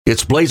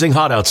It's blazing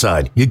hot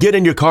outside. You get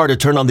in your car to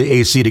turn on the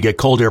AC to get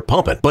cold air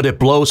pumping, but it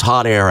blows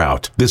hot air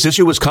out. This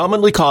issue is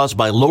commonly caused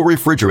by low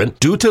refrigerant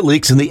due to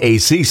leaks in the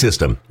AC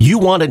system. You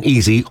want an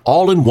easy,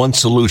 all-in-one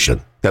solution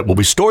that will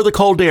restore the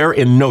cold air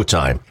in no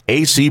time.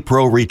 AC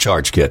Pro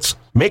Recharge Kits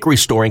make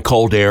restoring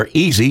cold air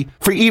easy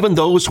for even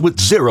those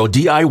with zero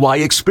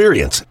DIY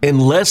experience in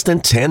less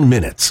than 10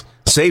 minutes.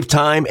 Save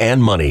time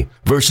and money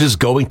versus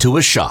going to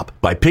a shop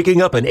by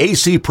picking up an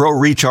AC Pro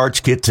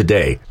Recharge Kit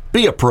today.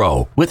 Be a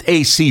pro with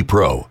AC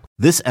Pro.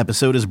 This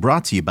episode is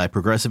brought to you by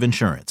Progressive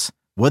Insurance.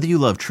 Whether you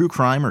love true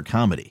crime or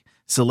comedy,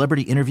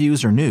 celebrity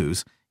interviews or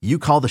news, you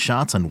call the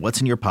shots on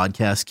what's in your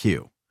podcast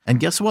queue. And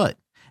guess what?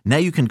 Now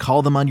you can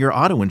call them on your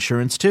auto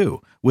insurance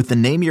too with the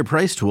Name Your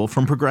Price tool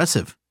from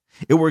Progressive.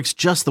 It works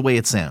just the way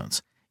it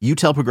sounds. You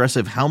tell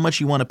Progressive how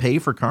much you want to pay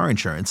for car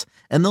insurance,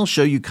 and they'll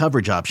show you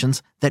coverage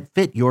options that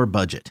fit your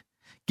budget.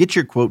 Get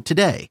your quote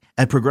today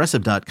at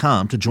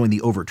Progressive.com to join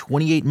the over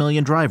 28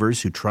 million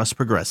drivers who trust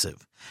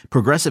Progressive.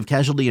 Progressive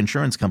Casualty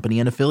Insurance Company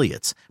and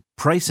Affiliates.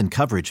 Price and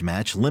coverage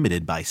match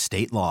limited by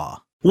state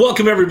law.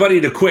 Welcome, everybody,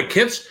 to Quick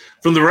Hits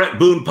from the Brett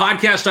Boone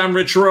Podcast. I'm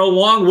Rich Rowe,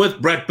 along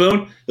with Brett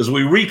Boone, as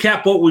we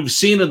recap what we've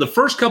seen in the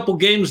first couple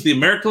games of the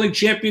American League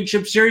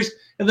Championship Series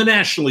and the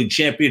National League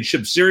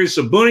Championship Series.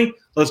 So, Boonie,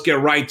 let's get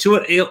right to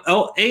it.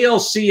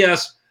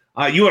 ALCS,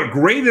 you had a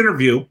great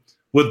interview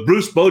with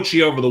Bruce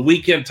Bochy over the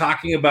weekend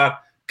talking about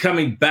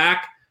coming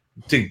back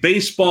to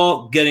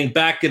baseball, getting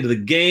back into the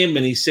game.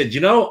 And he said,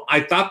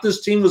 I thought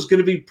this team was going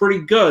to be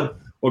pretty good.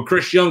 Well,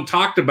 Chris Young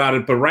talked about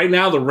it, but right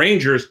now the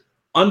Rangers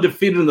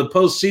undefeated in the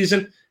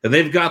postseason, and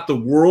they've got the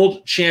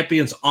world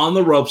champions on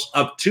the ropes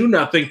up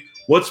 2-0.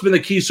 What's been the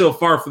key so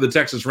far for the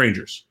Texas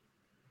Rangers?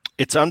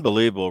 It's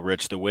unbelievable,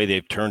 Rich, the way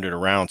they've turned it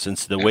around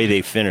since the way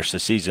they finished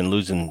the season,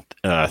 losing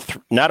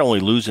not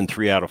only losing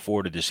 3 out of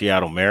 4 to the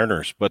Seattle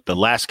Mariners, but the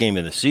last game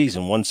of the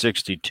season,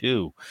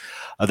 162.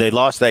 They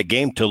lost that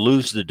game to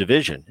lose the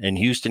division, and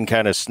Houston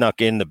kind of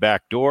snuck in the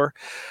back door.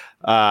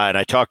 And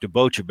I talked to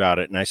Boch about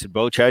it, and I said,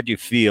 Boch, how'd you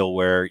feel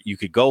where you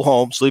could go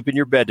home, sleep in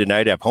your bed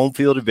tonight, have home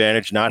field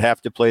advantage, not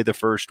have to play the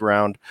first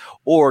round,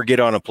 or get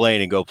on a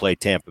plane and go play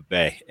Tampa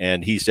Bay?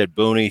 And he said,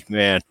 Boonie,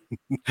 man,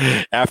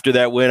 after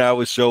that win, I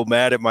was so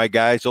mad at my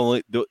guys.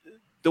 Only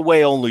the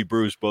way only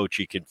Bruce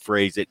Bochy can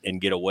phrase it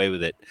and get away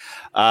with it.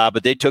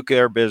 But they took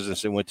care of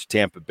business and went to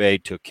Tampa Bay,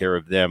 took care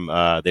of them.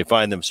 They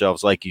find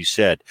themselves, like you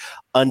said,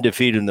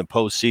 undefeated in the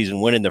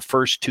postseason, winning the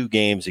first 2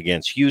 games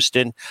against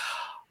Houston.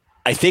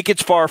 I think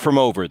it's far from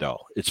over,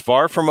 though. It's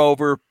far from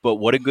over, but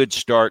what a good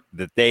start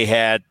that they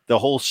had. The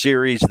whole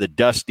series, the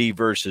Dusty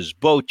versus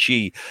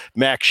Bochy,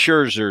 Max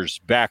Scherzer's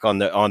back on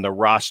the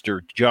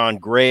roster, John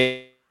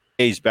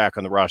Gray's back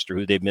on the roster,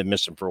 who they've been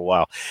missing for a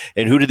while.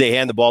 And who did they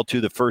hand the ball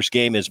to the first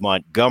game is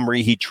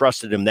Montgomery. He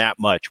trusted him that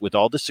much. With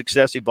all the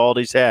success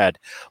Evaldi's had,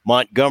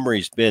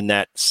 Montgomery's been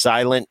that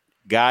silent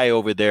guy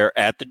over there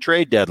at the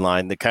trade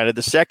deadline, the kind of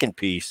the second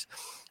piece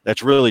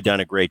that's really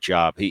done a great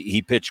job.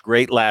 He pitched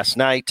great last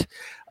night.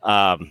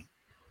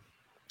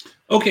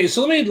 Okay,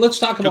 so let's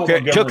talk about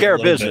Montgomery. Took care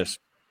of business.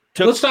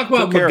 Let's talk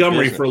about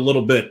Montgomery for a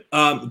little bit.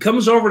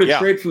 Comes over to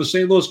trade from the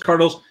St. Louis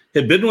Cardinals.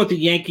 Had been with the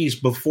Yankees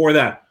before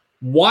that.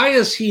 Why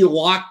is he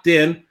locked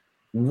in?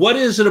 What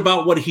is it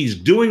about what he's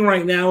doing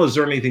right now? Is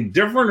there anything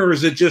different, or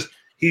is it just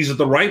he's at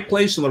the right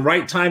place in the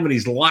right time and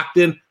he's locked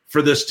in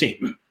for this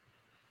team?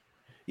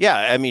 Yeah,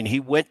 I mean,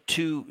 he went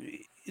to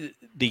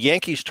the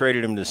Yankees,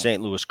 traded him to the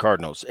St. Louis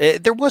Cardinals.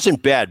 There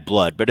wasn't bad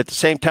blood, but at the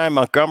same time,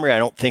 Montgomery, I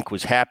don't think,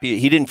 was happy.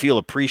 He didn't feel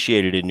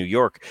appreciated in New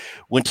York.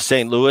 Went to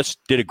St. Louis,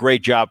 did a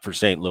great job for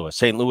St. Louis.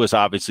 St. Louis,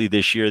 obviously,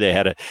 this year they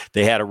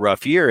had a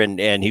rough year,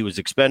 and he was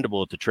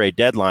expendable at the trade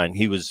deadline.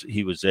 He was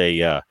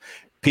a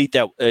piece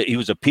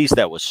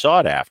that was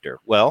sought after.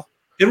 Well.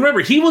 And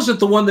remember, he wasn't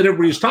the one that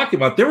everybody was talking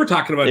about. They were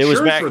talking about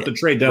Scherzer at the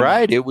trade deadline.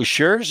 Right, it was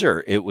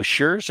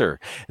Scherzer.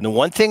 And the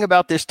one thing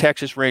about this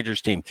Texas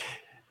Rangers team,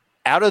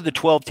 out of the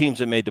 12 teams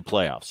that made the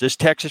playoffs, this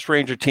Texas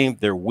Ranger team,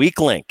 their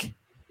weak link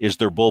is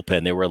their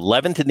bullpen. They were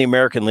 11th in the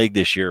American League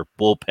this year,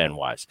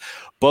 bullpen-wise.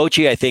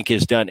 Bochy, I think,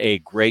 has done a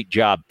great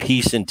job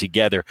piecing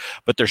together,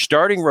 but their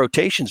starting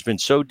rotation's been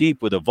so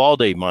deep with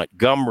Evaldi,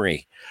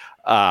 Montgomery,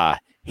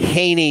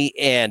 Haney,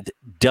 and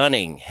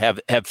Dunning have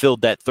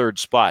filled that third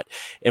spot.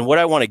 And what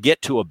I want to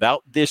get to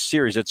about this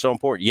series that's so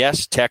important,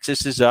 yes,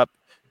 Texas is up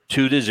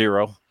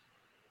 2-0,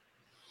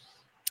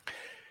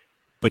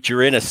 but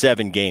you're in a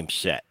 7-game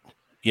set.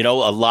 A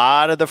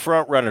lot of the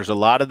front runners, a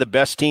lot of the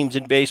best teams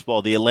in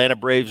baseball, the Atlanta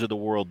Braves of the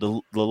world,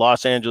 the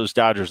Los Angeles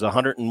Dodgers, the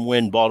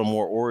 100-win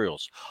Baltimore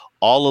Orioles,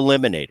 all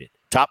eliminated.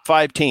 Top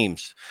 5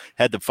 teams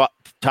had the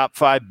top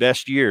 5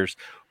 best years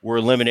were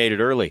eliminated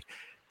early.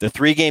 The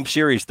 3-game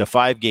series, the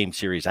 5-game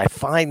series, I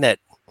find that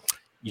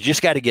you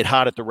just got to get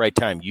hot at the right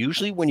time.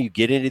 Usually when you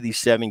get into these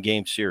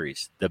 7-game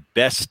series, the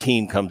best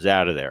team comes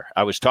out of there.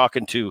 I was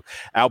talking to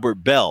Albert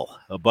Bell,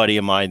 a buddy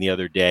of mine, the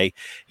other day.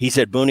 He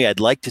said, Boonie,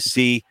 I'd like to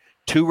see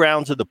 2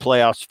 rounds of the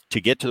playoffs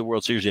to get to the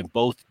World Series and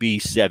both be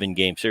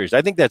 7-game series.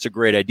 I think that's a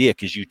great idea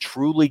because you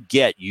truly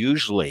get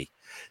usually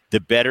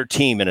the better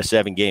team in a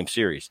 7-game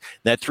series.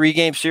 That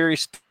 3-game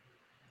series,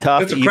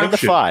 tough. It's a Even the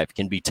crapshoot. 5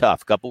 can be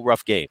tough. Couple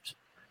rough games.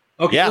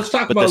 Okay, Yeah, let's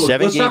talk but about the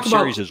 7-game about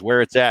series is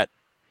where it's at.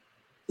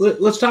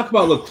 Let's talk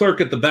about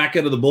Leclerc at the back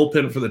end of the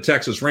bullpen for the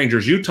Texas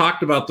Rangers. You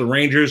talked about the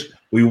Rangers.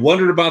 We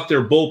wondered about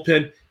their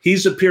bullpen.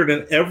 He's appeared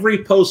in every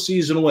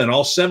postseason win,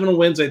 all 7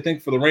 wins, I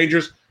think, for the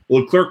Rangers.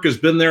 Leclerc has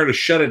been there to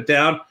shut it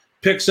down.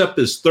 Picks up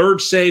his 3rd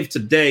save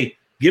today.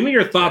 Give me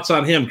your thoughts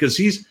on him, because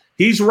he's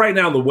right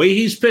now, the way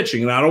he's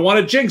pitching, and I don't want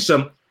to jinx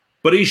him,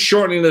 but he's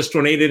shortening this to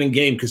an 8-inning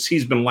game because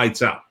he's been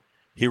lights out.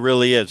 He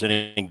really is. And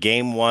in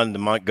game 1, the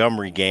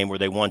Montgomery game where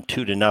they won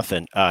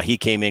 2-0, he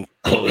came in,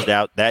 closed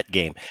out that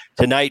game.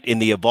 Tonight in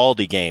the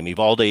Evaldi game,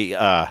 Evaldi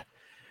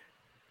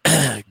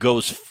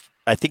goes,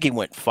 I think he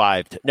went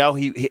 5. No,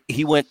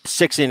 he went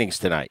 6 innings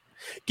tonight.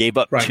 Gave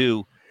up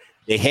 2.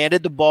 They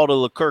handed the ball to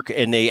Leclerc,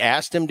 and they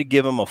asked him to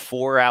give him a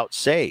 4-out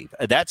save.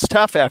 That's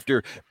tough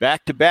after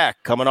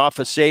back-to-back, coming off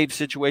a save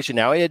situation.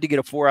 Now he had to get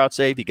a 4-out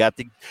save. He got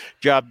the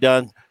job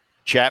done.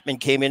 Chapman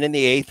came in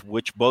the 8th,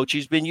 which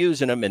Bochy's been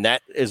using him, and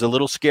that is a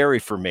little scary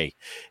for me.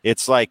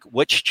 It's like,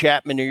 which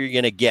Chapman are you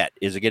going to get?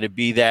 Is it going to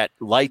be that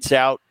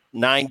lights-out,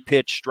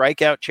 9-pitch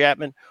strikeout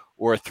Chapman,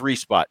 or a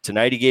 3-spot?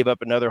 Tonight he gave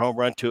up another home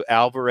run to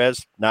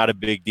Alvarez. Not a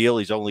big deal.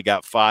 He's only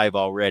got 5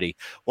 already.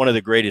 One of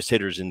the greatest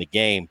hitters in the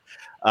game.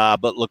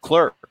 But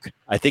Leclerc,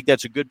 I think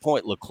that's a good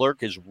point.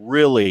 Leclerc has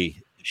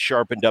really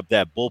sharpened up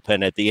that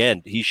bullpen at the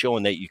end. He's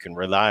showing that you can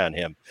rely on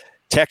him.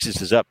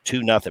 Texas is up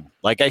 2-0.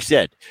 Like I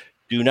said,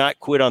 do not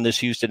quit on this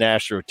Houston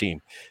Astro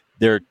team.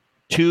 They're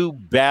too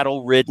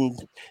battle-ridden.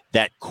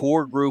 That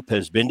core group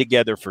has been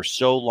together for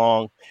so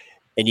long,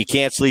 and you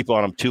can't sleep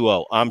on them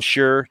 2-0. I'm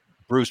sure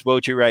Bruce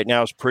Bochy right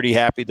now is pretty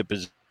happy the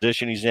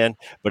position he's in,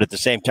 but at the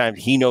same time,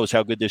 he knows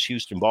how good this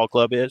Houston ball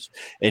club is,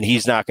 and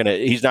he's not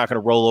gonna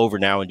roll over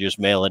now and just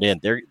mail it in.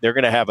 They're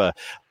gonna have a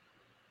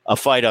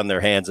fight on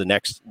their hands the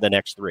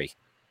next 3.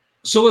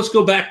 So let's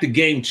go back to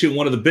game 2.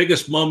 One of the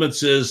biggest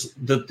moments is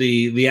that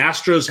the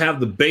Astros have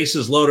the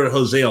bases loaded.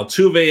 Jose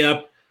Altuve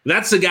up.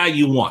 That's the guy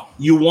you want.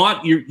 You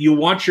want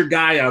your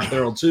guy out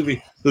there,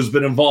 Altuve, who's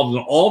been involved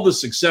in all the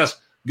success,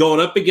 going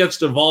up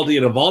against Evaldi,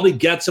 and Evaldi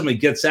gets him and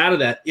gets out of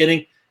that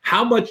inning.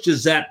 How much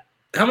does that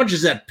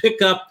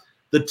pick up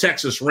the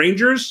Texas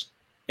Rangers,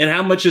 and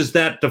how much is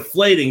that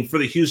deflating for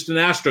the Houston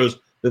Astros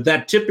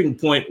that tipping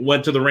point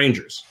went to the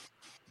Rangers?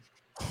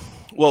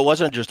 Well, it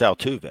wasn't just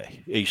Altuve.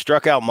 He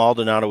struck out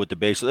Maldonado with the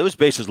bases. It was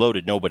bases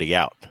loaded, nobody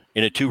out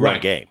in a 2-run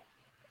game.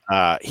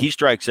 He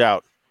strikes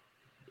out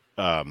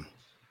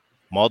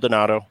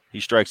Maldonado. He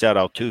strikes out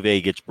Altuve.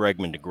 He gets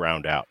Bregman to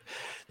ground out.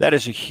 That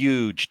is a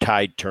huge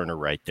tide turner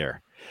right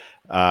there.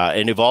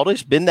 And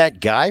Evaldi's been that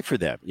guy for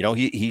them. You know,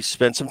 he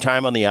spent some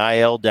time on the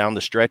IL down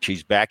the stretch.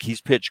 He's back.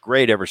 He's pitched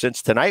great ever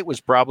since. Tonight was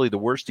probably the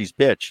worst he's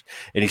pitched,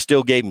 and he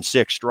still gave him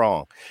 6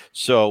 strong.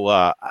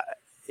 So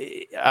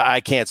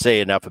I can't say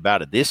enough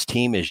about it. This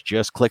team is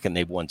just clicking.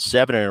 They've won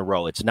 7 in a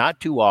row. It's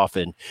not too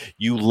often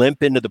you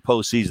limp into the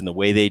postseason the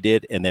way they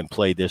did and then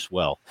play this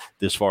well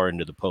this far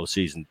into the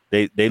postseason.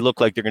 They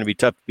look like they're going to be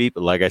tough to beat,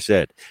 but like I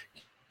said,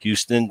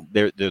 Houston,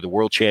 they're the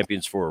world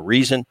champions for a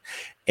reason,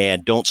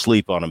 and don't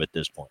sleep on them at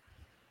this point.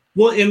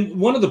 Well, in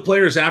one of the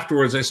players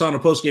afterwards, I saw in a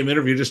post-game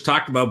interview, just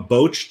talked about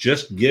Boch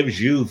just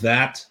gives you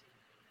that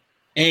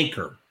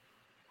anchor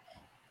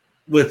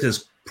with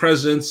his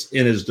presence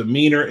and his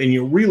demeanor, and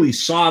you really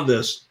saw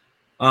this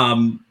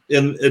during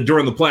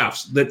the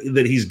playoffs,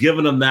 that he's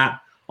given them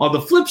that. On the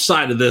flip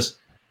side of this,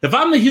 if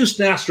I'm the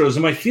Houston Astros,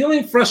 am I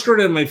feeling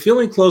frustrated? Am I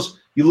feeling close?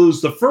 You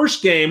lose the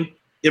first game.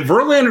 If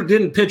Verlander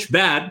didn't pitch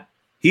bad,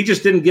 he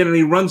just didn't get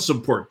any run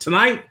support.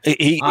 Tonight,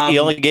 he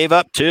only gave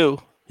up 2.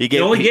 He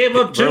only gave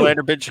up 2.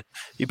 Verlander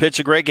pitched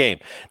a great game.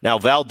 Now,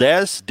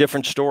 Valdez,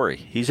 different story.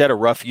 He's had a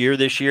rough year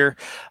this year.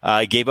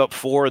 He gave up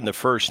 4 in the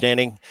first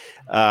inning.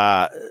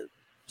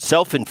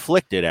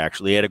 Self-inflicted,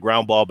 actually. He had a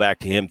ground ball back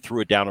to him,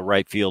 threw it down the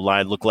right field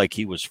line, looked like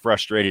he was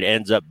frustrated,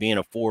 ends up being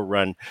a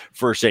 4-run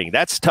first inning.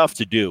 That's tough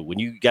to do when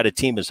you got a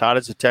team as hot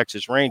as the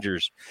Texas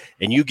Rangers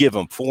and you give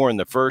them 4 in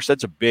the first.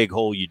 That's a big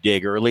hole you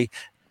dig early.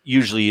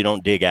 Usually you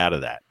don't dig out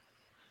of that.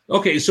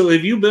 Okay, so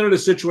have you been in a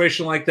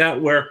situation like that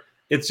where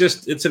it's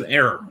an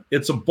error?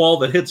 It's a ball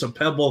that hits a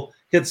pebble,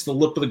 hits the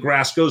lip of the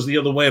grass, goes the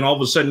other way, and all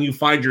of a sudden you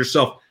find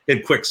yourself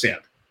in quicksand.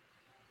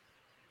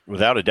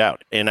 Without a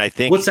doubt. And I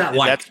think what's that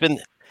like? That's been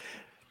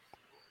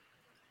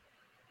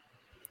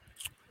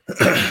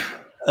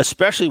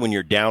especially when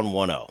you're down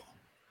 1-0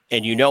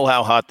 and you know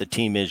how hot the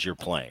team is you're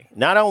playing.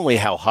 Not only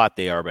how hot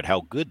they are, but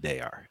how good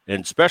they are,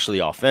 and especially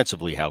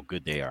offensively how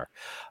good they are.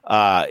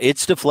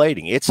 It's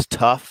deflating. It's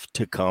tough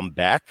to come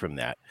back from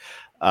that.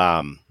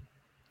 And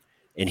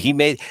he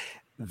made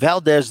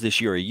Valdez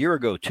this year, a year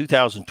ago,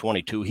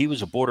 2022, he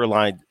was a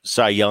borderline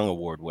Cy Young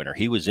Award winner.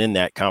 He was in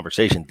that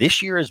conversation.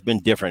 This year has been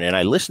different. And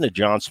I listened to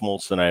John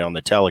Smoltz tonight on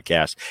the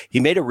telecast. He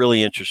made a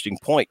really interesting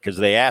point because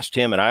they asked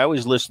him, and I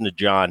always listen to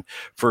John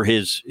for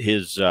his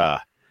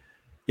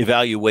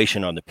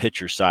evaluation on the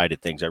pitcher side of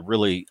things. I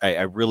really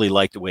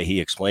like the way he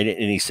explained it.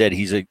 And he said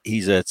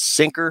he's a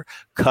sinker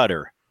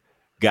cutter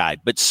guy.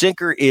 But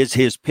sinker is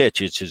his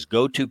pitch. It's his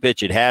go-to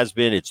pitch. It has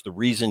been. It's the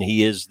reason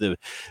he is the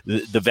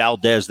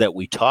Valdez that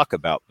we talk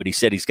about. But he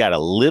said he's got a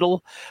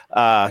little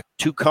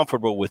too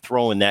comfortable with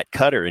throwing that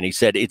cutter. And he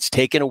said it's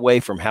taken away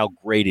from how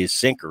great his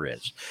sinker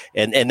is.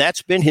 And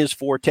that's been his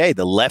forte,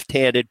 the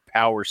left-handed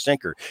power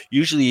sinker.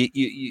 Usually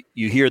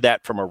you hear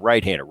that from a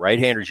right-hander.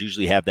 Right-handers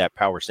usually have that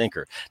power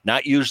sinker,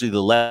 not usually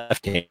the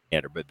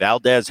left-hander. But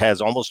Valdez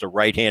has almost a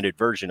right-handed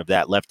version of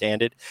that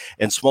left-handed.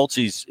 And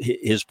Smoltzy's,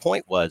 his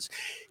point was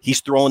he's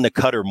throwing the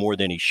cutter more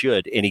than he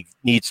should, and he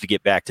needs to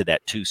get back to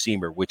that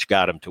two-seamer, which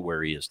got him to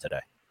where he is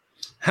today.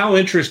 How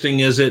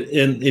interesting is it?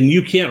 And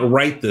you can't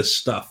write this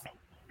stuff.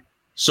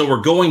 So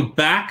we're going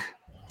back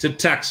to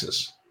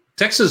Texas.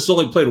 Texas has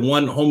only played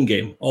one home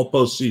game all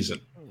postseason.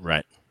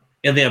 Right.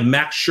 And they have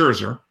Max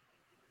Scherzer,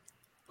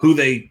 who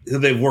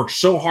they've worked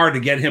so hard to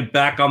get him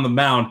back on the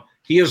mound.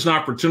 He has an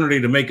opportunity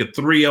to make it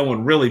 3-0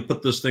 and really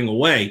put this thing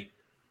away.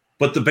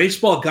 But the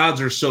baseball gods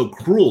are so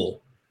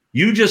cruel.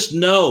 You just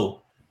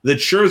know that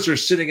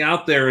Scherzer's sitting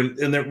out there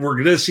and that we're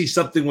going to see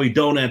something we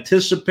don't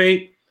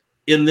anticipate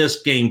in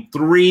this game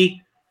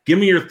 3. Give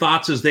me your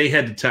thoughts as they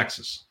head to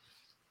Texas.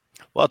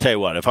 Well, I'll tell you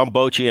what, if I'm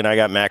Bochy and I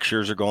got Max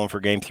Scherzer going for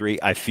game 3,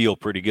 I feel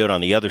pretty good.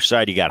 On the other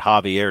side, you got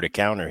Javier to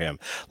counter him.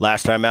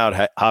 Last time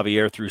out,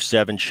 Javier threw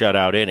 7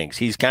 shutout innings.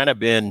 He's kind of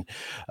been,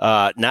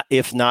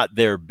 if not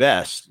their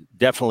best,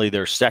 definitely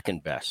their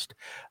second best.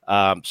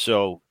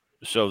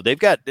 So they've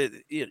got,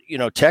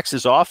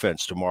 Texas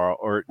offense tomorrow,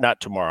 or not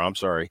tomorrow, I'm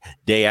sorry,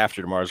 day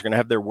after tomorrow is going to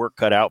have their work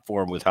cut out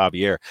for them with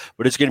Javier.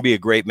 But it's going to be a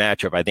great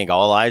matchup. I think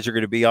all eyes are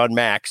going to be on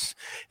Max.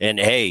 And,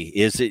 hey,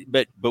 is it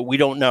 – but we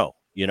don't know.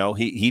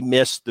 He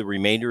missed the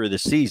remainder of the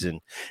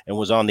season and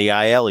was on the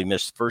IL. He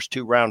missed the first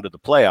 2 rounds of the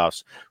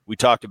playoffs. We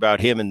talked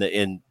about him in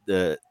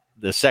the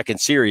second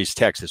series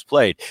Texas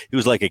played. He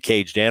was like a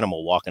caged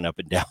animal walking up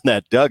and down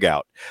that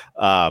dugout.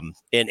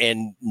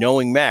 And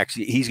knowing Max,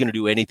 he's going to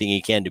do anything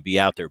he can to be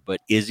out there. But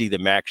is he the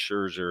Max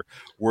Scherzer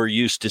we're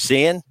used to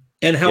seeing?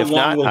 And how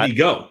long will he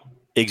go?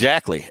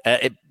 Exactly.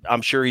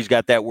 I'm sure he's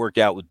got that worked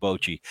out with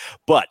Bochy,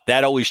 but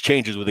that always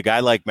changes with a guy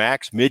like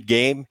Max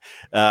mid-game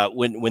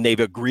when they've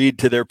agreed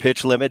to their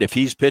pitch limit. If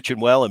he's pitching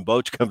well and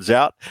Boch comes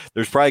out,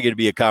 there's probably going to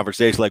be a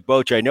conversation like,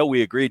 Boch, I know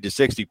we agreed to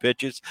 60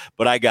 pitches,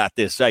 but I got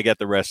this. I got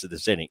the rest of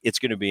this inning. It's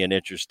going to be an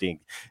interesting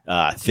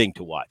thing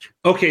to watch.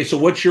 Okay, so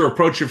what's your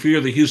approach if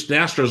you're the Houston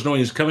Astros, knowing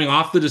he's coming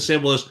off the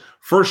disabled list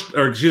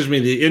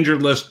the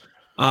injured list,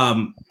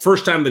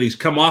 first time that he's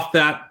come off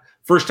that,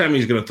 first time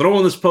he's going to throw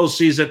in this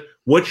postseason?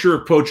 What's your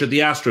approach at the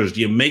Astros?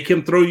 Do you make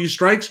him throw you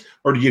strikes,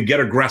 or do you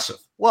get aggressive?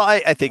 Well,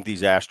 I think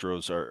these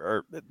Astros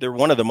they're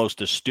one of the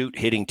most astute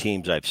hitting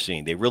teams I've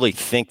seen. They really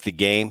think the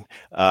game.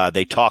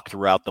 They talk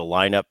throughout the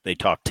lineup. They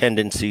talk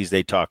tendencies.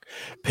 They talk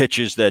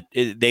pitches that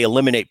they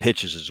eliminate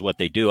pitches is what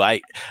they do. I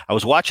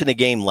was watching the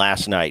game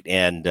last night,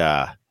 and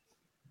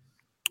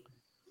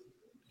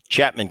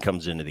Chapman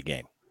comes into the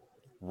game.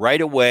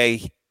 Right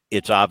away,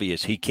 it's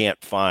obvious he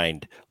can't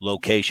find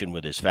location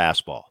with his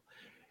fastball.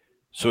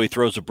 So he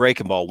throws a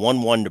breaking ball,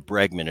 1-1 to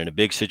Bregman in a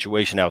big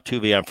situation.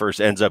 Altuve on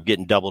first ends up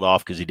getting doubled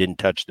off because he didn't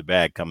touch the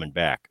bag coming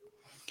back.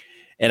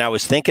 And I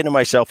was thinking to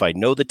myself, I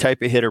know the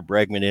type of hitter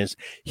Bregman is.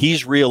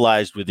 He's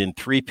realized within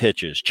 3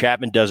 pitches,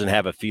 Chapman doesn't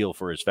have a feel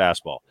for his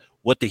fastball.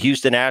 What the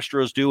Houston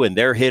Astros do and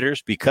their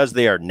hitters, because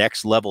they are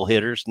next-level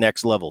hitters,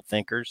 next-level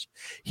thinkers,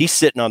 he's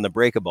sitting on the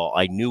breaking ball.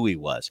 I knew he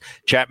was.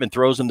 Chapman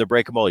throws him the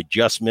breaking ball. He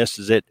just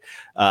misses it.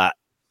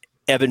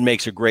 Evan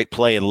makes a great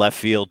play in left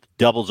field,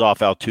 doubles off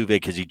Altuve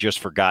because he just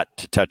forgot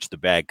to touch the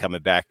bag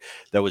coming back.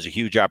 That was a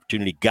huge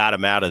opportunity, got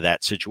him out of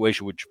that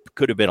situation, which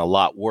could have been a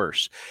lot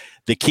worse.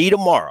 The key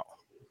tomorrow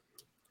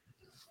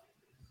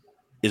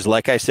is,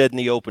 like I said in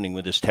the opening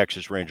with this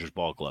Texas Rangers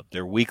ball club,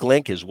 their weak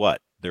link is what?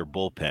 Their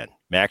bullpen.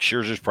 Max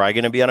Scherzer's probably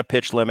going to be on a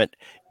pitch limit.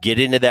 Get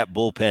into that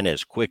bullpen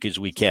as quick as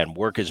we can.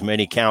 Work as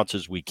many counts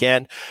as we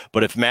can.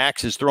 But if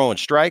Max is throwing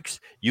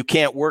strikes, you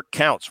can't work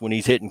counts when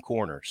he's hitting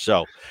corners.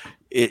 So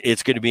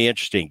it's going to be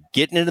interesting.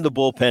 Getting into the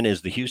bullpen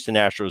is the Houston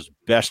Astros'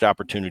 best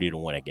opportunity to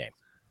win a game.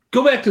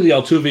 Go back to the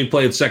Altuve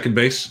play at second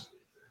base.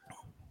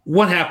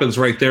 What happens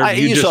right there?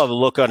 You saw the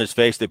look on his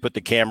face. They put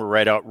the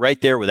camera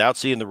right there without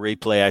seeing the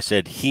replay. I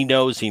said, he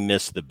knows he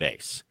missed the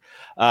base.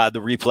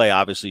 The replay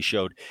obviously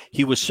showed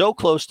he was so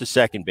close to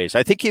second base.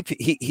 I think if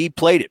he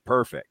played it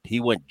perfect. He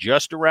went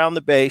just around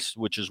the base,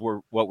 which is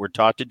what we're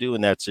taught to do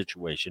in that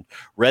situation,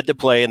 read the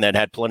play, and then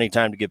had plenty of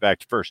time to get back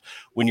to first.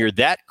 When you're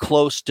that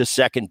close to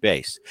second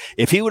base,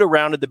 if he would have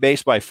rounded the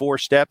base by 4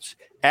 steps,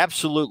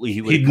 absolutely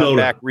he would have come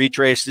back,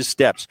 retraced his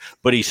steps.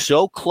 But he's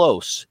so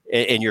close,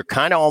 and you're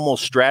kind of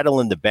almost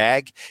straddling the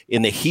bag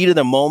in the heat of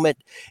the moment.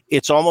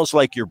 It's almost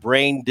like your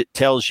brain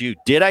tells you,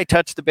 did I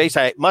touch the base?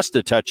 I must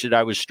have touched it.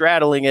 I was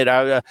straddling it.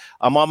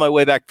 I'm on my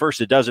way back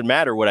first. It doesn't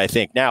matter what I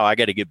think now. I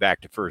got to get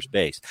back to first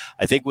base.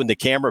 I think when the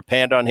camera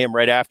panned on him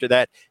right after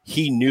that,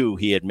 he knew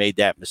he had made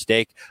that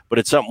mistake. But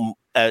it's something,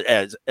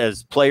 as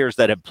players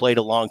that have played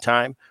a long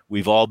time,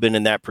 we've all been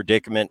in that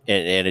predicament,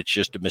 and it's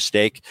just a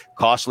mistake.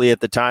 Costly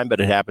at the time, but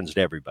it happens to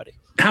everybody.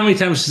 How many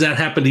times has that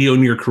happened to you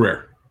in your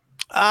career?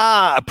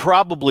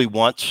 Probably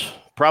once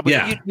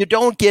Probably you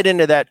don't get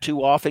into that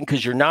too often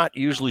because you're not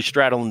usually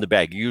straddling the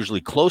bag. You're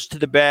usually close to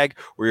the bag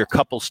or you're a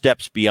couple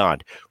steps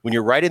beyond. When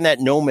you're right in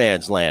that no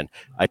man's land,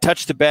 I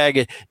touched the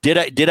bag.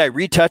 Did I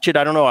retouch it?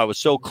 I don't know. I was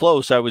so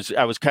close. I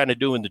was kind of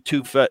doing the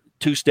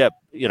two-step,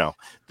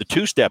 the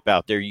two-step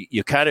out there.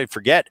 You kind of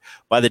forget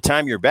by the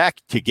time you're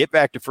back to get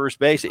back to first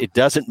base. It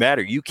doesn't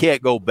matter. You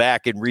can't go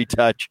back and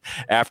retouch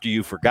after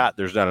you forgot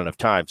there's not enough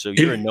time. So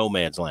you're in no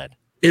man's land.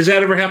 Has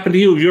that ever happened to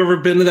you? Have you ever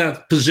been in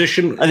that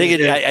position? I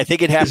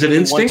think it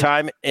happened one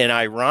time, and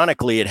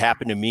ironically, it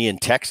happened to me in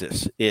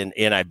Texas. In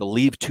I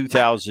believe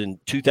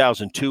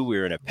 2002, we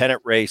were in a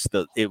pennant race.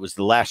 It was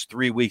the last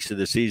 3 weeks of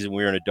the season.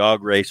 We were in a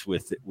dog race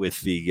with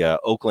the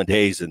Oakland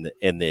A's and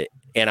the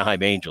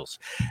Anaheim Angels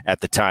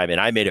at the time,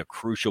 and I made a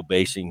crucial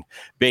base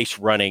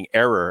running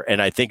error,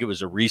 and I think it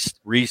was a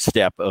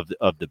re-step of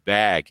the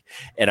bag.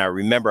 And I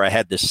remember I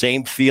had the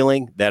same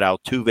feeling that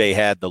Altuve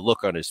had, the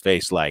look on his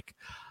face like,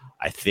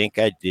 I think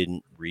I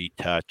didn't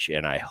retouch,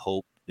 and I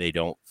hope they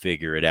don't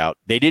figure it out.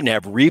 They didn't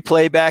have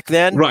replay back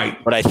then,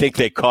 right? But I think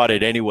they caught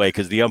it anyway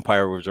because the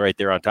umpire was right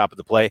there on top of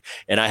the play,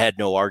 and I had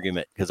no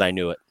argument because I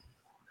knew it.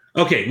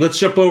 Okay, let's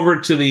jump over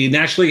to the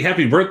National League.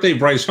 Happy birthday,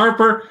 Bryce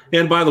Harper.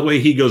 And by the way,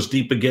 he goes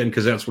deep again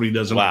because that's what he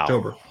does in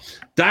October.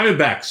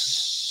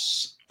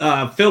 Diamondbacks,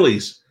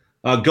 Phillies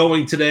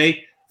going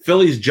today.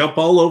 Phillies jump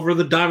all over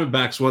the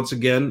Diamondbacks once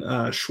again.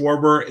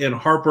 Schwarber and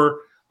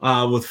Harper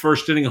with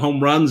first inning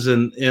home runs,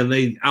 and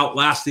they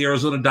outlast the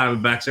Arizona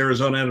Diamondbacks.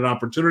 Arizona had an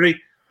opportunity,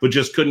 but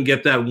just couldn't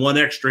get that one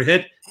extra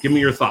hit. Give me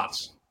your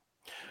thoughts.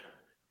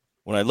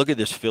 When I look at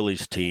this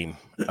Phillies team,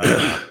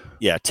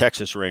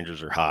 Texas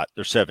Rangers are hot.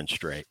 They're 7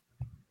 straight.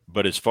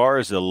 But as far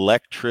as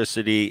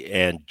electricity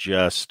and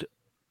just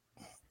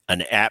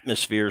an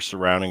atmosphere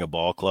surrounding a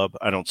ball club,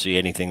 I don't see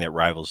anything that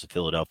rivals the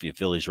Philadelphia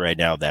Phillies right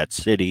now. That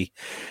city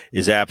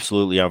is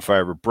absolutely on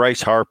fire. But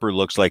Bryce Harper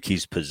looks like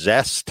he's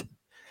possessed.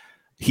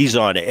 He's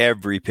on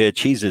every pitch.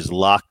 He's as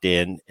locked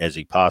in as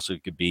he possibly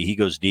could be. He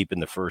goes deep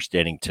in the first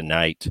inning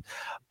tonight.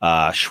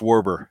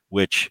 Schwarber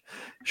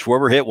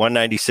hit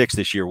 196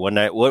 this year.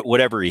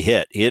 Whatever he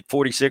hit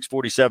 46,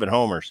 47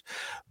 homers.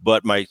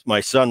 But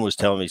my son was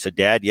telling me, he said,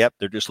 Dad, yep,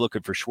 they're just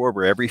looking for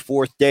Schwarber every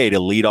fourth day to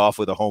lead off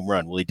with a home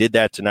run. Well, he did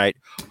that tonight.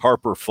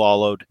 Harper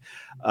followed.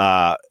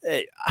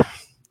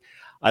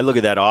 I look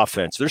at that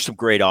offense. There's some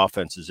great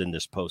offenses in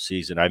this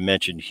postseason. I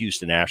mentioned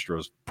Houston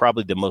Astros,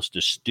 probably the most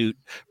astute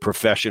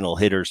professional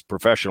hitters,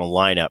 professional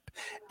lineup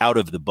out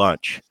of the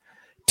bunch.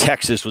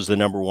 Texas was the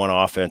number one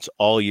offense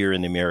all year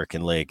in the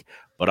American League.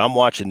 But I'm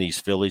watching these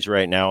Phillies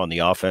right now on the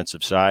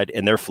offensive side,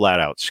 and they're flat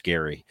out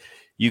scary.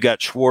 You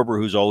got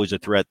Schwarber, who's always a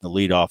threat in the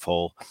leadoff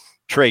hole.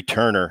 Trey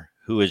Turner,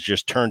 who has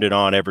just turned it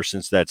on ever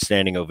since that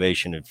standing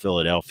ovation in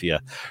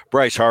Philadelphia.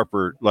 Bryce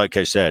Harper, like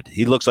I said,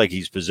 he looks like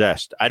he's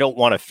possessed. I don't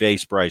want to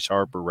face Bryce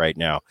Harper right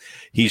now.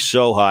 He's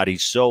so hot.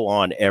 He's so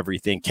on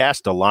everything.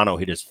 Castellano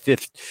hit his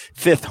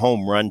fifth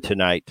home run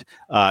tonight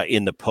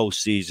in the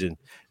postseason.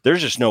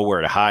 There's just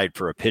nowhere to hide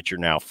for a pitcher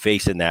now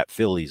facing that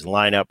Phillies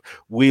lineup.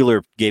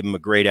 Wheeler gave him a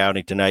great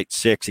outing tonight,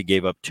 6. He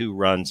gave up 2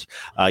 runs.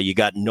 You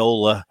got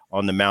Nola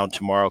on the mound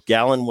tomorrow.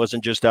 Gallen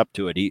wasn't just up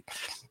to it.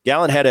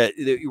 Gallen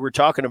you were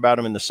talking about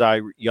him in the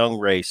Cy Young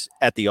race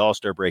at the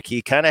All-Star break.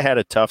 He kind of had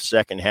a tough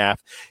second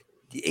half.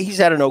 He's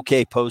had an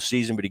okay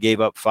postseason, but he gave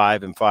up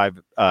 5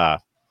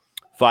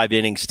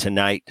 innings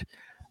tonight.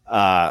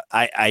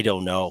 I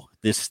don't know.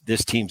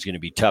 This team's going to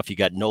be tough. You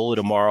got Nola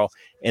tomorrow.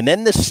 And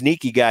then the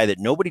sneaky guy that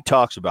nobody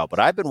talks about,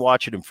 but I've been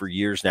watching him for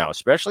years now,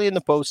 especially in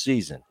the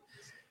postseason.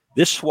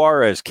 This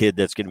Suarez kid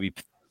that's going to be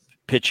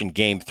pitching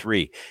Game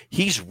 3.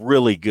 He's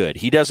really good.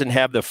 He doesn't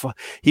have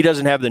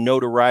the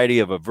notoriety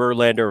of a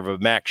Verlander, of a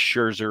Max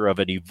Scherzer, of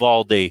an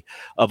Evaldi,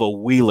 of a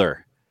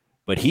Wheeler.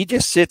 But he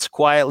just sits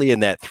quietly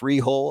in that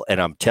 3-hole,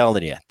 and I'm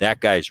telling you,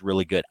 that guy's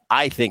really good.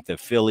 I think the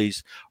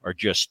Phillies are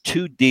just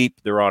too deep.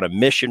 They're on a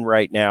mission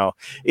right now.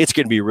 It's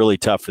going to be really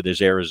tough for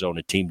this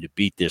Arizona team to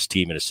beat this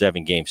team in a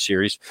 7-game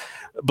series.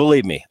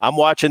 Believe me, I'm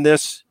watching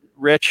this,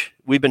 Rich.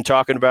 We've been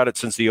talking about it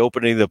since the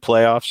opening of the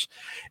playoffs.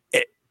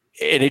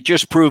 And it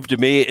just proved to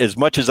me, as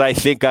much as I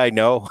think I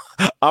know,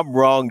 I'm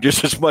wrong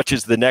just as much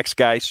as the next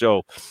guy.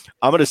 So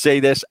I'm going to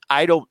say this.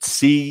 I don't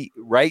see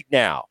right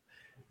now,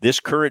 this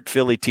current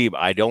Philly team,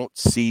 I don't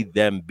see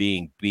them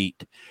being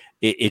beat.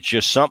 It's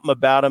just something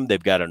about them.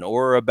 They've got an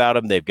aura about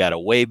them. They've got a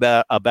way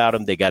about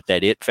them. They got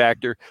that it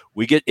factor.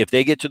 If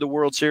they get to the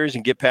World Series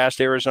and get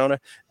past Arizona,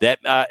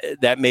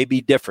 that may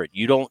be different.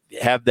 You don't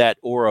have that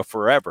aura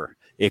forever.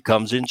 It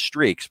comes in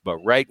streaks. But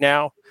right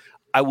now,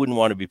 I wouldn't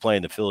want to be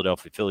playing the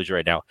Philadelphia Phillies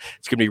right now.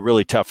 It's going to be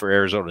really tough for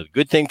Arizona. The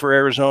good thing for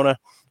Arizona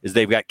is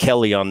they've got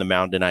Kelly on the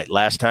mound tonight.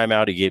 Last time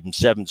out, he gave him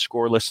 7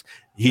 scoreless.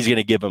 He's going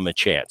to give him a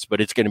chance,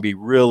 but it's going to be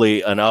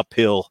really an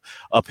uphill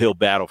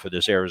battle for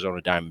this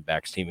Arizona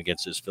Diamondbacks team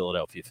against this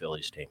Philadelphia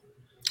Phillies team.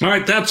 All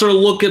right, that's our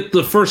look at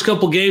the first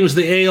couple games,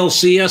 the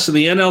ALCS and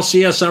the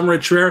NLCS. I'm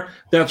Rich Rare.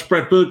 That's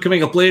Brett Booth.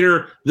 Coming up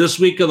later this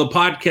week on the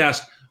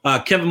podcast,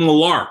 Kevin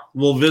Millar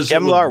will visit.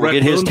 Kevin Millar will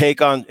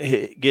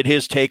get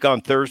his take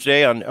on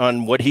Thursday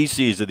on what he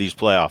sees of these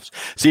playoffs.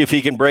 See if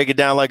he can break it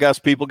down like us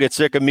people get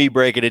sick of me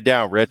breaking it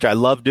down, Rich. I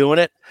love doing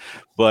it,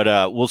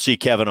 but we'll see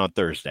Kevin on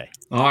Thursday.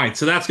 All right,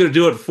 so that's going to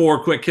do it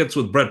for Quick Hits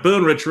with Brett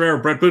Boone, Rich Herrera,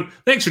 Brett Boone.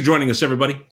 Thanks for joining us, everybody.